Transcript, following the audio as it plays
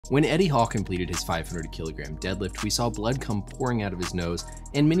When Eddie Hall completed his 500 kilogram deadlift, we saw blood come pouring out of his nose,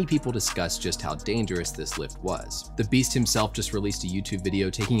 and many people discussed just how dangerous this lift was. The Beast himself just released a YouTube video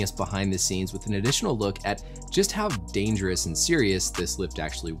taking us behind the scenes with an additional look at just how dangerous and serious this lift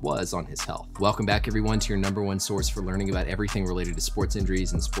actually was on his health. Welcome back everyone to your #1 source for learning about everything related to sports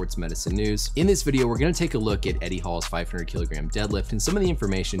injuries and sports medicine news. In this video, we're going to take a look at Eddie Hall's 500 kilogram deadlift and some of the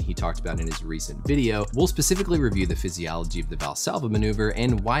information he talked about in his recent video. We'll specifically review the physiology of the Valsalva maneuver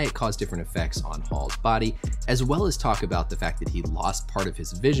and why it caused different effects on Hall's body, as well as talk about the fact that he lost part of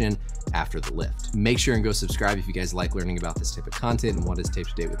his vision after the lift. Make sure and go subscribe if you guys like learning about this type of content and want to stay up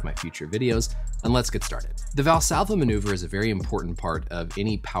to date with my future videos, and let's get started. The Valsalva maneuver is a very important part of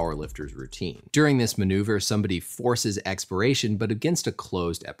any powerlifter's routine. During this maneuver, somebody forces expiration, but against a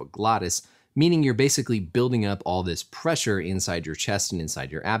closed epiglottis, meaning you're basically building up all this pressure inside your chest and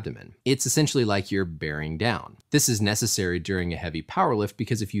inside your abdomen. It's essentially like you're bearing down. This is necessary during a heavy power lift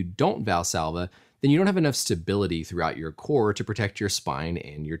because if you don't Valsalva, then you don't have enough stability throughout your core to protect your spine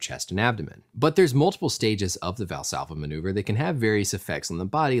and your chest and abdomen. But there's multiple stages of the Valsalva maneuver that can have various effects on the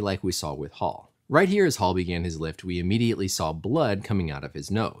body like we saw with Hall. Right here as Hall began his lift, we immediately saw blood coming out of his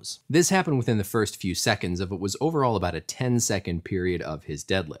nose. This happened within the first few seconds of what was overall about a 10-second period of his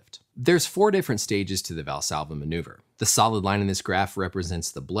deadlift. There's 4 different stages to the Valsalva maneuver. The solid line in this graph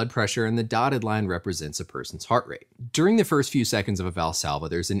represents the blood pressure and the dotted line represents a person's heart rate. During the first few seconds of a Valsalva,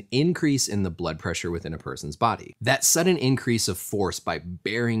 there's an increase in the blood pressure within a person's body. That sudden increase of force by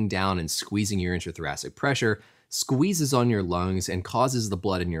bearing down and squeezing your intrathoracic pressure squeezes on your lungs and causes the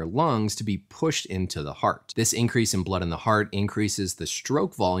blood in your lungs to be pushed into the heart. This increase in blood in the heart increases the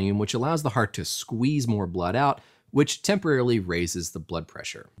stroke volume, which allows the heart to squeeze more blood out, which temporarily raises the blood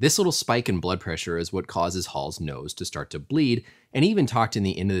pressure. This little spike in blood pressure is what causes Hall's nose to start to bleed, and he even talked in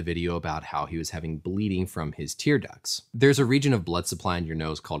the end of the video about how he was having bleeding from his tear ducts. There's a region of blood supply in your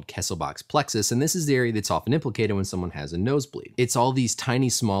nose called Kesselbach's plexus, and this is the area that's often implicated when someone has a nosebleed. It's all these tiny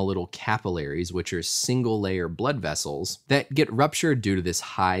small little capillaries, which are single layer blood vessels that get ruptured due to this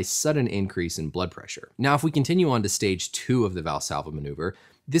high sudden increase in blood pressure. Now, if we continue on to stage 2 of the Valsalva maneuver,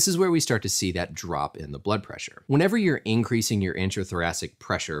 this is where we start to see that drop in the blood pressure. Whenever you're increasing your intrathoracic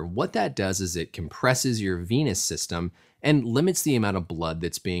pressure, what that does is it compresses your venous system and limits the amount of blood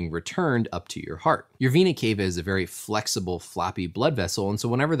that's being returned up to your heart. Your vena cava is a very flexible, floppy blood vessel, and so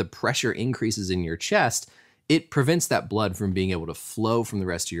whenever the pressure increases in your chest, it prevents that blood from being able to flow from the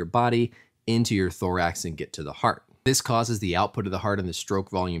rest of your body into your thorax and get to the heart. This causes the output of the heart and the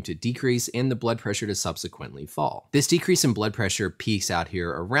stroke volume to decrease and the blood pressure to subsequently fall. This decrease in blood pressure peaks out here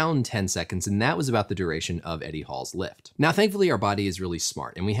around 10 seconds, and that was about the duration of Eddie Hall's lift. Now, thankfully, our body is really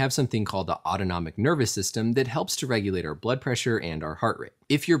smart, and we have something called the autonomic nervous system that helps to regulate our blood pressure and our heart rate.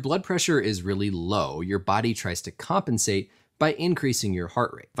 If your blood pressure is really low, your body tries to compensate by increasing your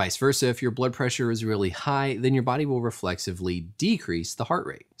heart rate. Vice versa, if your blood pressure is really high, then your body will reflexively decrease the heart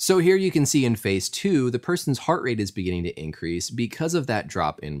rate. So here you can see in phase 2, the person's heart rate is beginning to increase because of that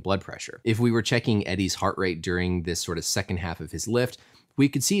drop in blood pressure. If we were checking Eddie's heart rate during this sort of second half of his lift, we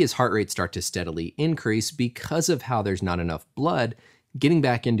could see his heart rate start to steadily increase because of how there's not enough blood getting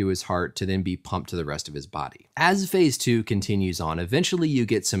back into his heart to then be pumped to the rest of his body. As phase 2 continues on, eventually you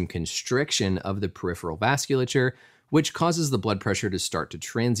get some constriction of the peripheral vasculature, which causes the blood pressure to start to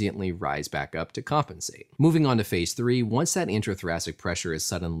transiently rise back up to compensate. Moving on to phase 3, once that intrathoracic pressure is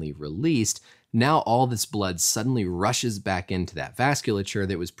suddenly released, now all this blood suddenly rushes back into that vasculature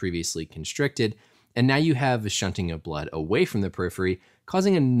that was previously constricted, and now you have a shunting of blood away from the periphery,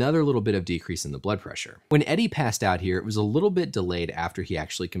 causing another little bit of decrease in the blood pressure. When Eddie passed out here, it was a little bit delayed after he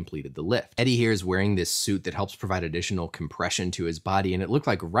actually completed the lift. Eddie here is wearing this suit that helps provide additional compression to his body, and it looked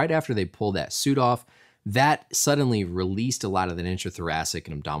like right after they pulled that suit off, that suddenly released a lot of that intrathoracic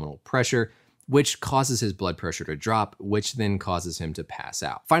and abdominal pressure, which causes his blood pressure to drop, which then causes him to pass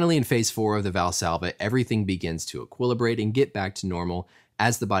out. Finally, in phase 4 of the Valsalva, everything begins to equilibrate and get back to normal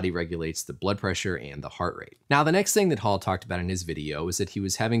as the body regulates the blood pressure and the heart rate. Now, the next thing that Hall talked about in his video is that he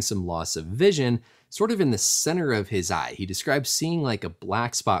was having some loss of vision sort of in the center of his eye. He described seeing like a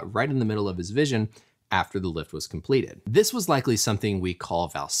black spot right in the middle of his vision after the lift was completed. This was likely something we call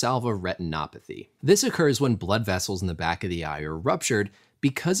Valsalva retinopathy. This occurs when blood vessels in the back of the eye are ruptured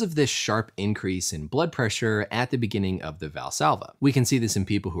because of this sharp increase in blood pressure at the beginning of the Valsalva. We can see this in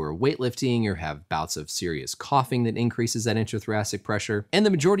people who are weightlifting or have bouts of serious coughing that increases that intrathoracic pressure, and the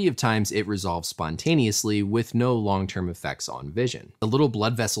majority of times it resolves spontaneously with no long-term effects on vision. The little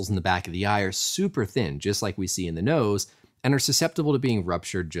blood vessels in the back of the eye are super thin, just like we see in the nose, and are susceptible to being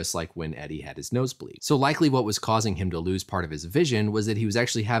ruptured just like when Eddie had his nosebleed. So likely what was causing him to lose part of his vision was that he was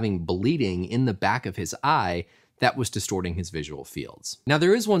actually having bleeding in the back of his eye that was distorting his visual fields. Now,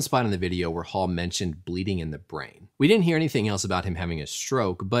 there is one spot in the video where Hall mentioned bleeding in the brain. We didn't hear anything else about him having a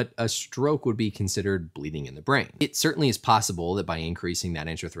stroke, but a stroke would be considered bleeding in the brain. It certainly is possible that by increasing that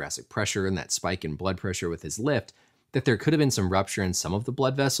intrathoracic pressure and that spike in blood pressure with his lift, that there could have been some rupture in some of the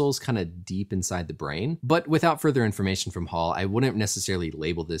blood vessels kind of deep inside the brain. But without further information from Hall, I wouldn't necessarily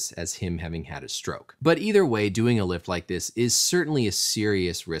label this as him having had a stroke. But either way, doing a lift like this is certainly a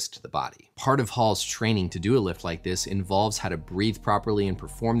serious risk to the body. Part of Hall's training to do a lift like this involves how to breathe properly and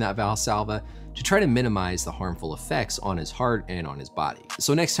perform that Valsalva to try to minimize the harmful effects on his heart and on his body.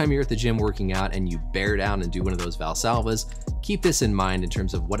 So next time you're at the gym working out and you bear down and do one of those Valsalvas, keep this in mind in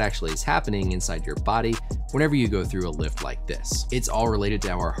terms of what actually is happening inside your body whenever you go through a lift like this. It's all related to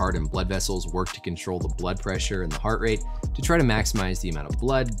how our heart and blood vessels work to control the blood pressure and the heart rate to try to maximize the amount of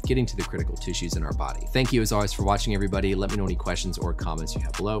blood getting to the critical tissues in our body. Thank you as always for watching, everybody. Let me know any questions or comments you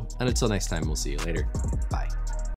have below. And until next time, we'll see you later. Bye.